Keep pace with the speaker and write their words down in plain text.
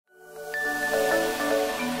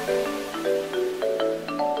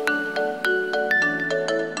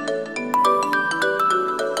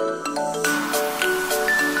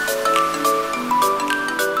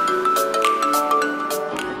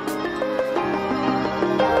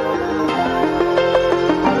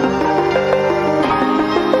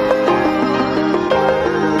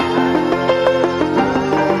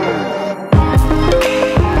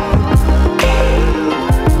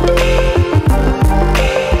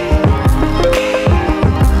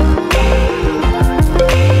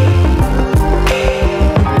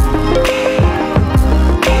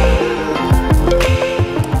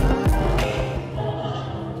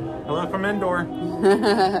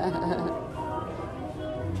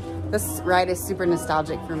This ride is super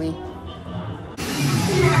nostalgic for me.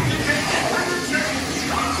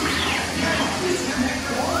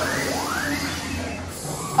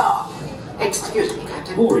 Excuse me,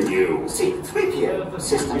 Captain. Who are you? C3PO,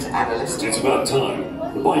 Systems Analyst. It's about time.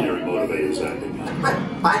 The binary motivator's acting. Well,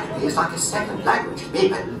 binary is like a second language to me,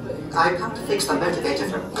 but I've come to fix the motivator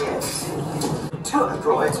from here. 2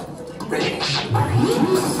 androids. Really?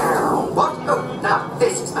 What? Oh, now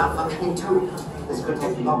this is malfunctioning too. This could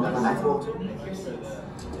take longer than I thought.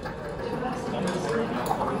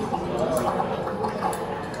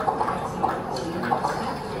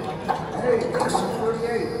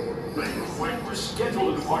 We're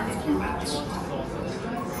scheduled to depart in a few minutes.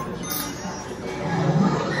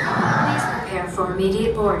 Please prepare for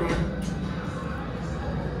immediate boarding.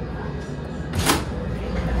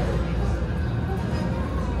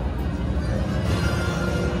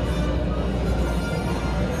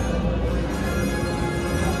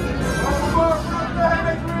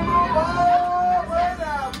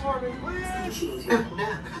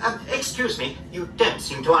 Excuse me, you don't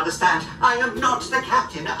seem to understand. I am not the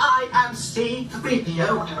captain. I am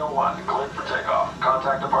C3PO. 1401, cleared for takeoff.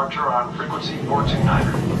 Contact departure on frequency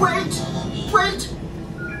 429. Wait!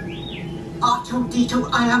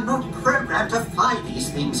 R2-D2, I am not programmed to fly these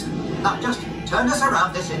things. Now just turn us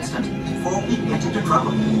around this instant before we get into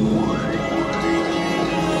trouble.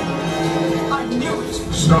 I knew it.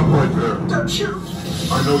 Stop right there. Don't shoot.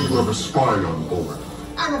 I know you have a spy on board.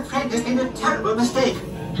 I'm afraid there's been a terrible mistake.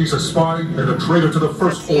 He's a spy and a traitor to the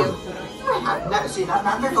First Order. I've never seen that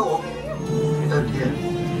man before. Oh dear.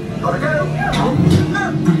 Gotta go.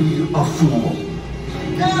 Don't be a fool.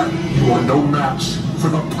 You are no match for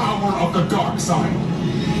the power of the dark side.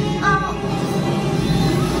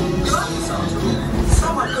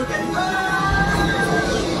 Someone could get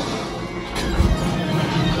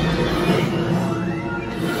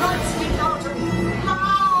Let's get out of here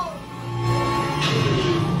now!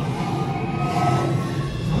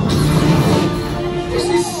 This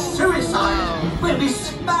is suicide! We'll be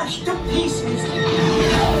smashed to pieces!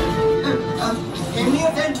 In the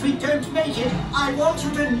event we don't make it, I want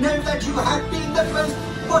you to know that you have been the most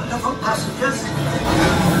wonderful passengers.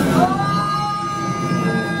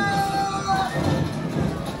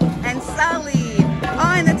 And Sully.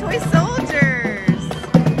 Oh, and the toy soldiers.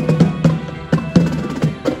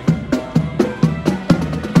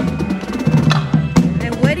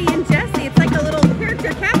 And Woody and Jesse. It's like a little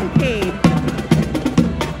character cavalcade.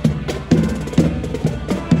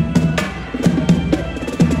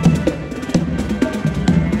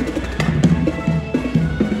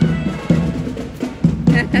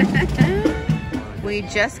 We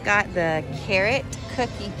just got the carrot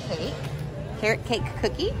cake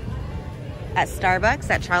cookie at Starbucks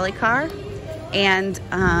at Charlie Car, and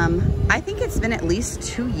I think it's been at least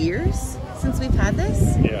 2 years since we've had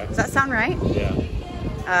this. Yeah. Does that sound right?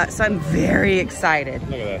 Yeah. So I'm very excited.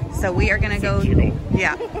 Look at that. So we are gonna go. Jiggle.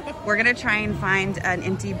 Yeah, we're gonna try and find an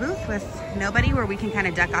empty booth with nobody where we can kind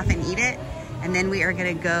of duck off and eat it, and then we are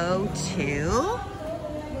gonna go to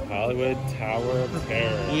Hollywood Tower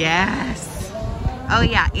Fair. Yes. Oh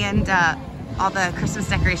yeah, and all the Christmas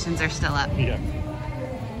decorations are still up. Yeah.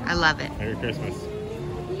 I love it. Merry Christmas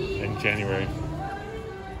in January.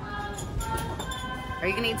 Are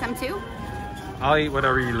you gonna eat some too? I'll eat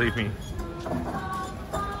whatever you leave me.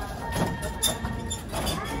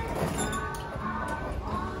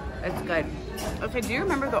 It's good. Okay, do you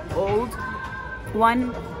remember the old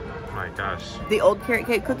one? Oh my gosh. The old carrot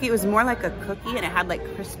cake cookie? It was more like a cookie and it had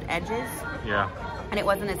like crisp edges. Yeah. And it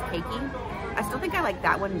wasn't as cakey. I still think I like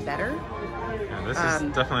that one better. Yeah, this is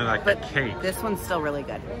definitely like a cake. This one's still really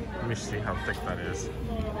good. Let me see how thick that is.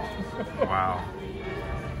 Wow.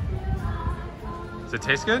 Does it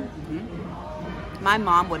taste good? Mm-hmm. My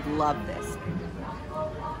mom would love this.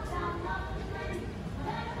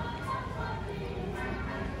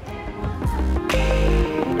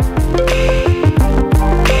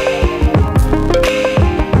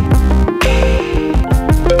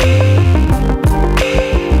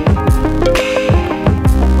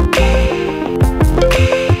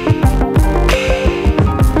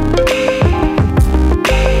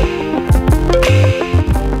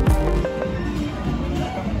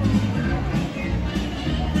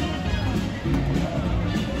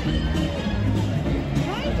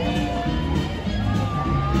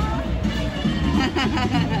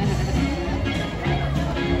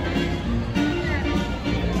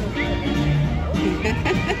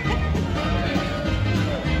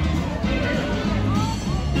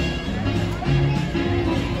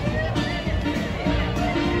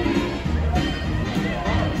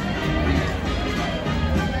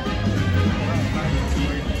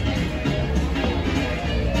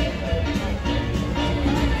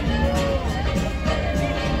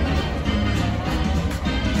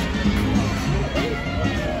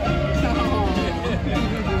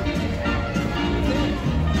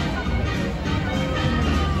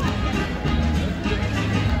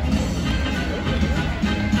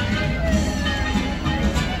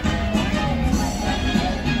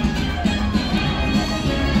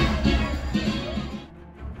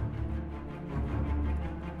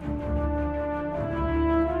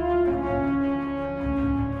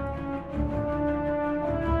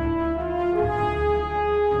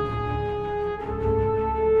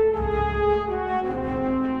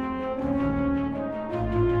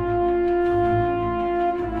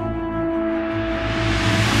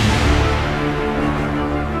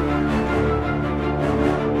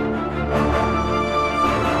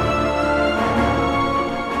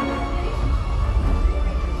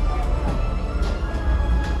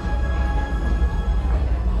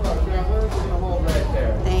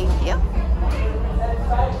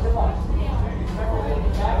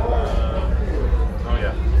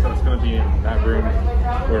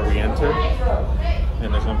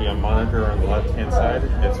 the monitor on the left-hand side.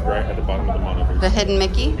 It's right at the bottom of the monitor. The hidden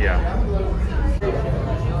Mickey? Yeah.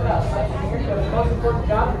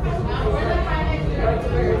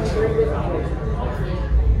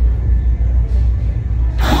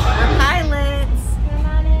 Pilots. Come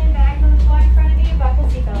on in, back on the floor in front of you, buckle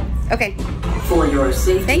seatbelts. Okay. For your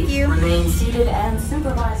safety, Thank you. Remain seated and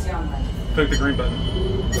supervise youngly. Click the green button.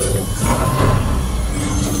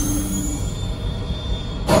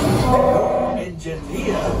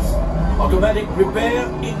 Engineers, automatic repair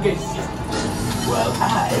engaged. Well,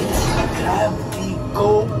 I grab the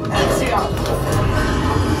coaxium.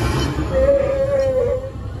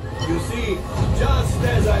 You see, just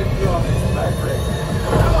as I promised, my friend.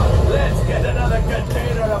 Come on, let's get another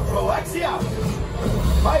container of coaxium.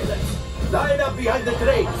 Pilots, line up behind the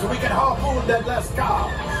train so we can harpoon that last car.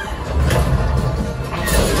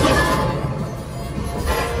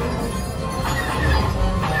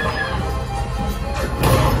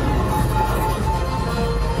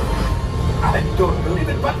 I don't believe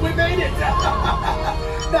it, but we made it!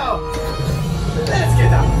 Now, let's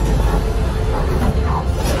get up!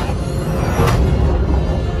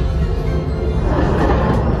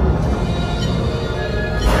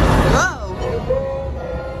 Whoa!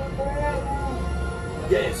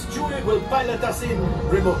 Yes, Julie will pilot us in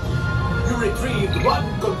remote. You retrieved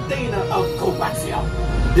one container of coaxium.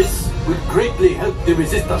 This will greatly help the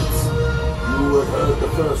resistance. You have heard the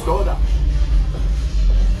first order.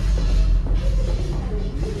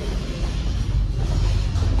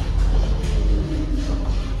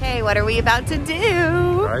 Hey, what are we about to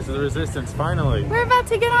do? Rise of the Resistance, finally. We're about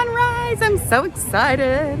to get on Rise. I'm so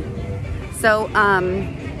excited. So,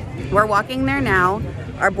 we're walking there now.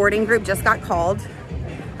 Our boarding group just got called.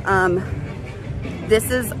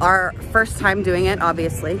 This is our first time doing it,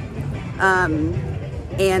 obviously.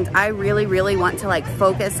 And I really, really want to like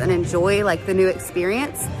focus and enjoy like the new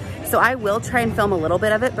experience. So I will try and film a little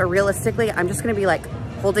bit of it, but realistically, I'm just gonna be like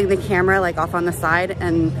holding the camera like off on the side,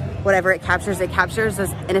 and whatever it captures, it captures.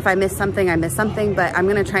 And if I miss something, I miss something, but I'm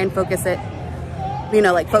gonna try and focus it, you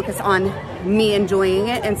know, like focus on me enjoying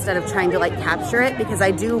it instead of trying to like capture it, because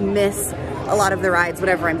I do miss a lot of the rides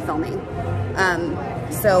whenever I'm filming.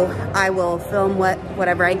 So I will film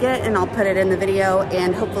whatever I get, and I'll put it in the video,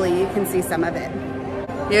 and hopefully you can see some of it.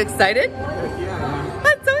 You excited? Yeah.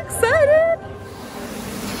 I'm so excited.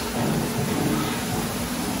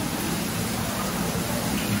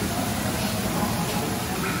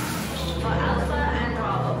 For Alpha and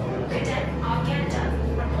Bravo, Cadet Argenta,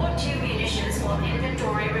 report to munitions for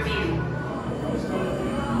inventory review.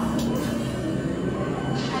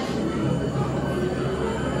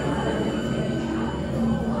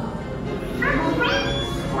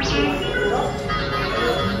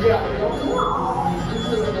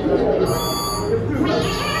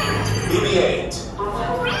 BB-8.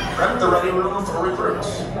 Prep the ready room for recruits.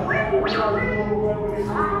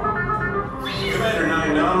 Commander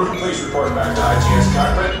 9-9, please report back to IGS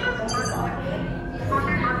cockpit.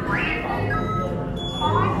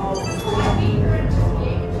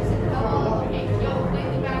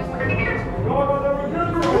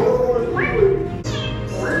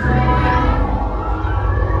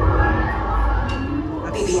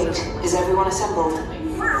 BB-8, is everyone assembled?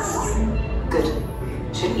 Good.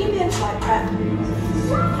 Shouldn't you be in flight prep?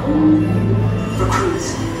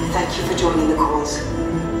 Recruits, thank you for joining the cause.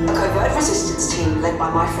 A covert resistance team led by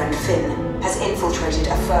my friend Finn has infiltrated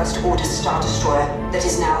a first-order Star Destroyer that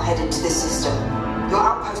is now headed to this system. Your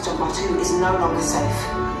outpost on Batu is no longer safe.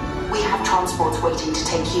 We have transports waiting to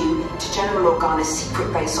take you to General Organa's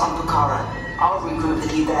secret base on Pucara. I'll regroup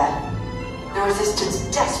with you there. The Resistance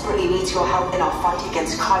desperately needs your help in our fight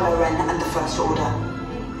against Kylo Ren and the First Order.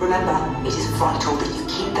 Remember, it is vital that you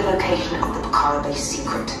keep the location of the Pucara base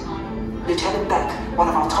secret. Lieutenant Beck, one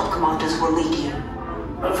of our top commanders, will lead you.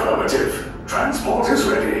 Affirmative. Transport is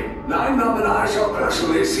ready. 9-9 and I shall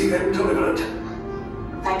personally see them delivered.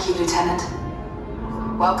 Thank you, Lieutenant.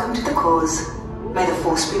 Welcome to the cause. May the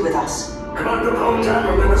Force be with us. Commander Poltap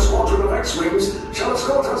and then a squadron of X-Wings shall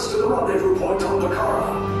escort us to the rendezvous point on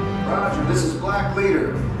Pucara. Roger, this is Black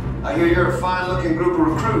Leader. I hear you're a fine-looking group of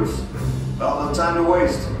recruits. Well, no time to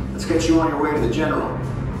waste. Let's get you on your way to the General.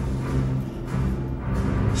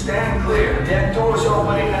 Stand clear. Deck doors are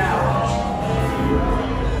opening now.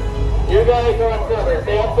 You guys are on cover.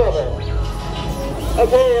 Stay on cover.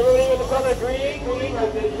 Okay, everybody in the cover, green,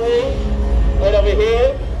 like this green. Right over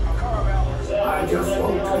here. I just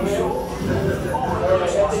want to be sure.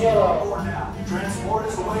 Transport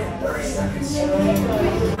is away in 30 seconds.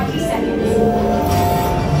 20 seconds.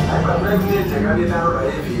 Ecco, presidente, capitano, è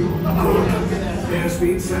più.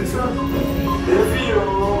 airspeed sensor?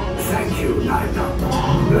 Thank you, Nida.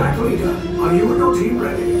 Black Leader, are you and your team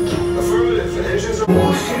ready? Affirmative. Engines are...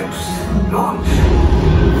 All ships, launch.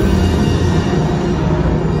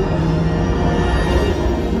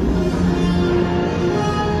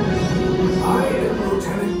 I am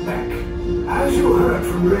Lieutenant Beck. As you heard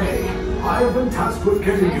from Ray, I have been tasked with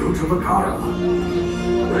getting you to Vakara.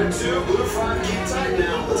 Red 2, Blue 5, keep tight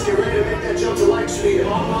now. Let's get ready to make that jump to light speed.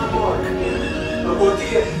 On my mark.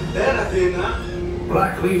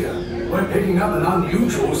 Black Leader, we're picking up an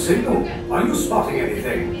unusual signal. Are you spotting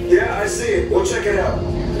anything? Yeah, I see it. We'll check it out.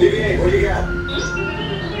 BB-8, what do you got?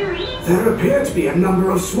 There appear to be a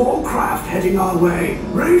number of small craft heading our way.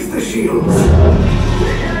 Raise the shields. We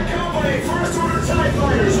got company. First order TIE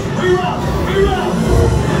fighters. Reroute! Reroute!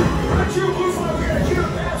 Red 2, Blue 5, we got a queue of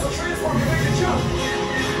paths so transport can make the jump.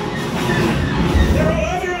 They're all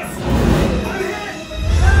under us! I'm hit!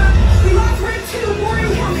 We lost Red 2, more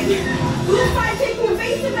incoming. Blue 5 taking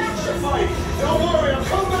evasive action. Fight! Don't worry, I'll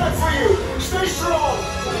come back for you! Stay strong!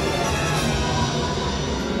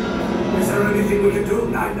 Is there anything we can do,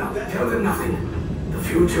 Nida? Tell them nothing. The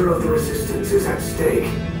future of the Resistance is at stake.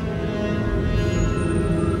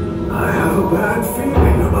 I have a bad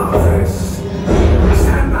feeling about this.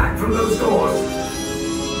 Stand back from those doors.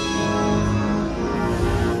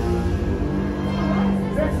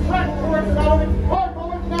 This transport is now in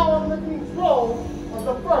control of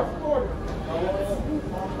the First Order.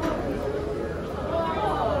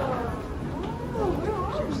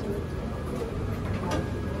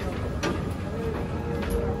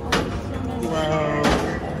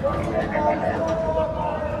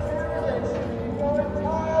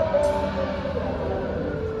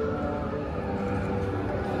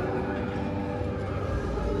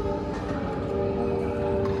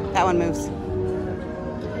 That one moves.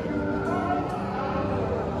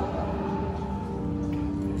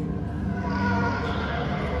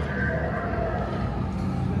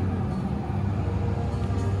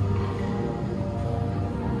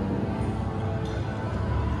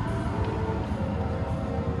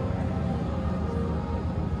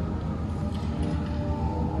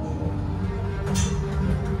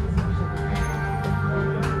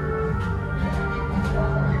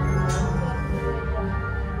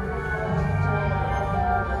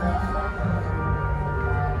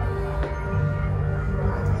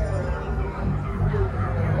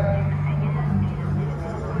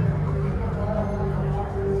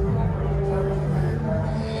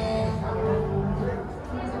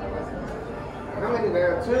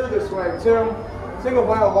 Two this way, two. Single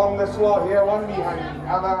file along this wall here, one behind the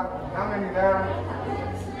other. How many there?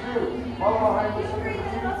 Two. Follow behind the single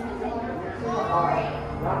file.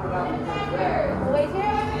 Round it up there. Wait here.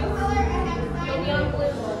 And young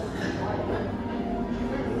blue one.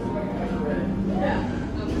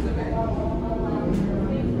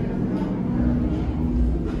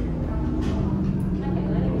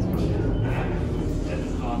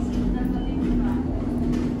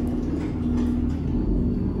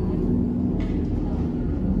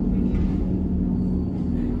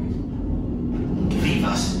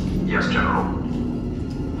 Yes, General.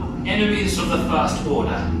 Enemies of the First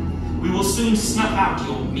Order, we will soon snuff out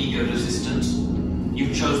your meager resistance.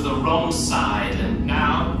 You chose the wrong side, and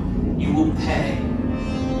now you will pay.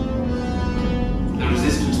 The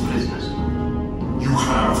Resistance prisoners. You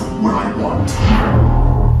have what I want.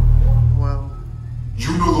 Whoa.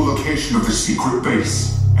 You know the location of the secret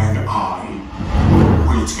base, and I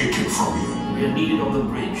will take it from you. We are needed on the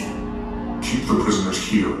bridge. Keep the prisoners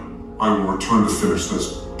here. I will return to finish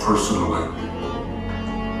this personally.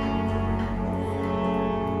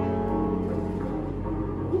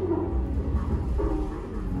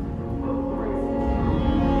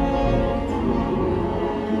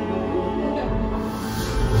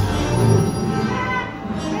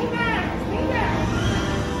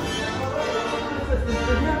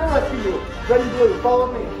 Ready blue, follow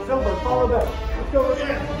me. Silver, follow them. Let's go.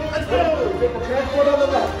 Let's go. Take the transport on the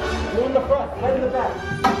left. You in the front, head in the back.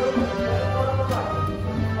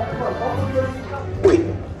 Wait,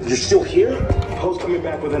 you're still here? Poe's coming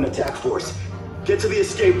back with an attack force. Get to the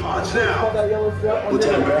escape pods now.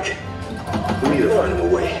 Lieutenant Beck, we need to find him a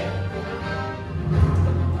way.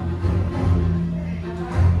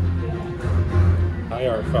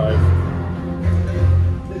 IR5.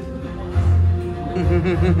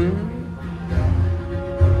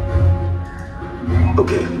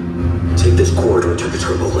 Okay, take this corridor to the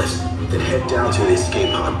turbo lift, then head down to the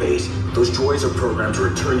escape pod base. Those droids are programmed to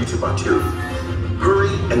return you to Batu. Hurry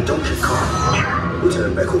and don't get caught.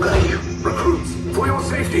 Lieutenant Beck will guide you. Recruits, for your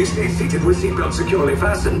safety, stay seated with seatbelts securely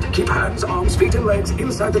fastened. Keep hands, arms, feet, and legs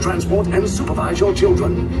inside the transport and supervise your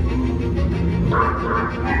children.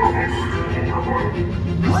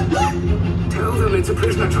 Tell them it's a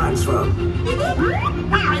prisoner transfer.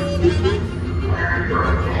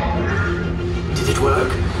 Did it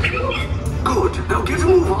work? Good. Now get a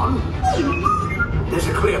move on. There's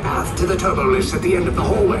a clear path to the turbo lifts at the end of the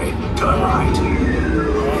hallway. Turn right.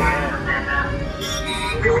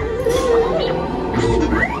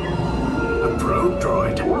 A probe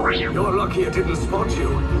droid. You're lucky it didn't spot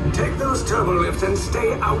you. Take those turbo lifts and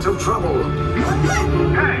stay out of trouble.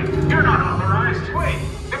 Hey, you're not authorized. Wait,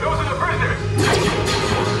 those are the prisoners.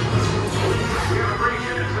 We have a breach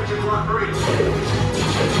in section block 3.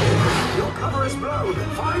 Your cover is blown.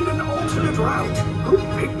 Find an alternate route. Who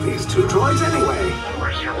picked these two droids anyway?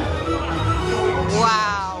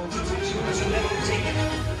 Wow.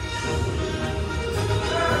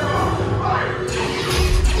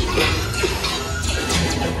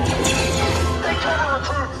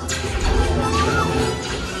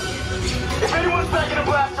 If anyone's back in a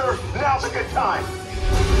blaster, now's a good time.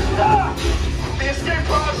 Ah! The escape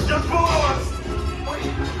pods just below us. Wait,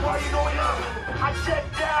 why are you going up? I said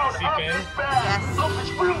down. Up is bad. Yes. Up is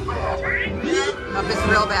real bad. Up is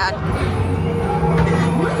real bad.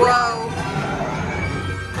 Whoa.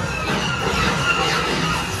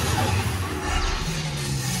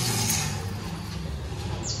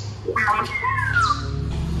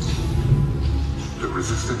 The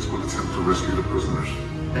Resistance will attempt to rescue the prisoners.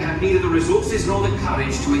 They have neither the resources nor the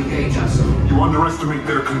courage to engage us. You underestimate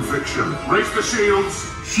their conviction. Raise the shields!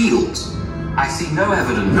 Shields? I see no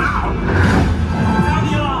evidence. Now! Sound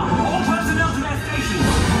the alarm! All personnel to their stations!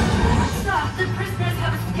 Stop! The prisoners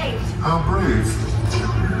have escaped. How brave.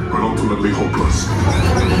 But ultimately hopeless.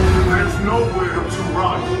 There's nowhere to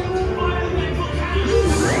run.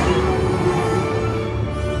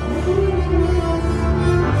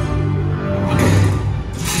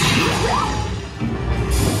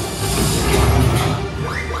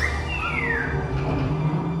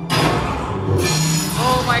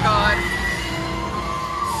 Oh my God.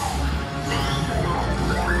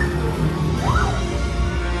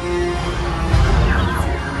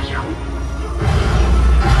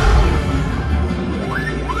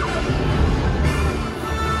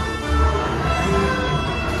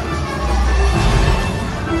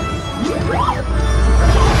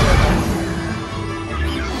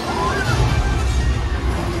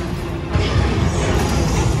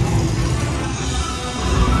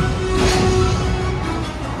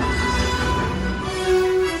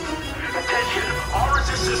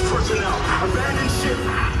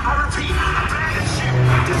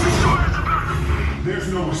 There's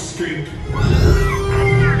no escape.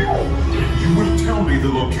 You will tell me the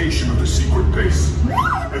location of the secret base,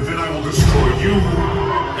 and then I will destroy you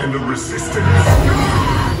and the Resistance.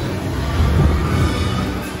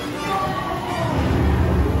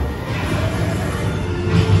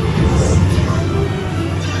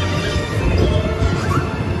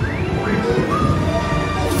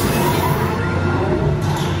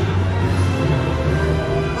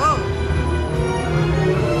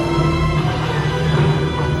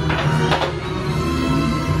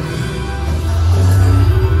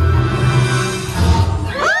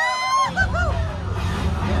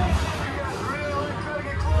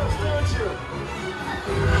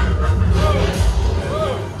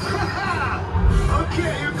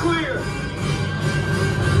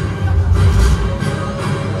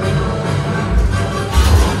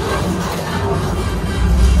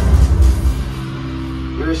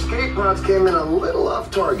 Came in a little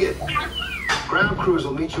off target. Ground crews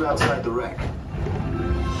will meet you outside the wreck.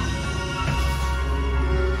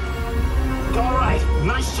 All right,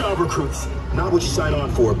 nice job, recruits. Not what you signed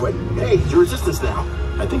on for, but hey, you're Resistance now.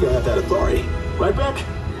 I think I have that authority. Right, Beck?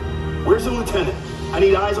 Where's the lieutenant? I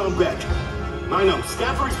need eyes on Beck. I know,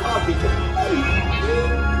 scan for his pod beacon.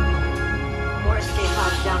 More escape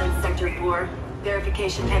pods down in Sector 4.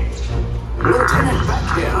 Verification pending. Lieutenant Beck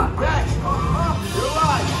here. Beck! You're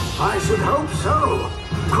alive! I should hope so.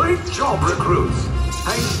 Great job, recruits.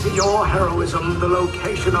 Thanks to your heroism, the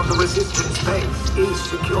location of the Resistance base is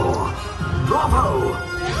secure. Bravo!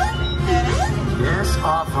 Yes,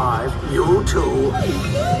 R5, you too.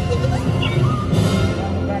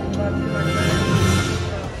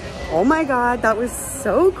 Oh my God, that was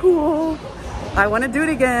so cool. I want to do it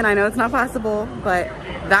again. I know it's not possible, but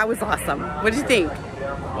that was awesome. What did you think?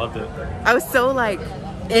 Loved it. I was so like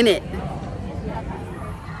in it.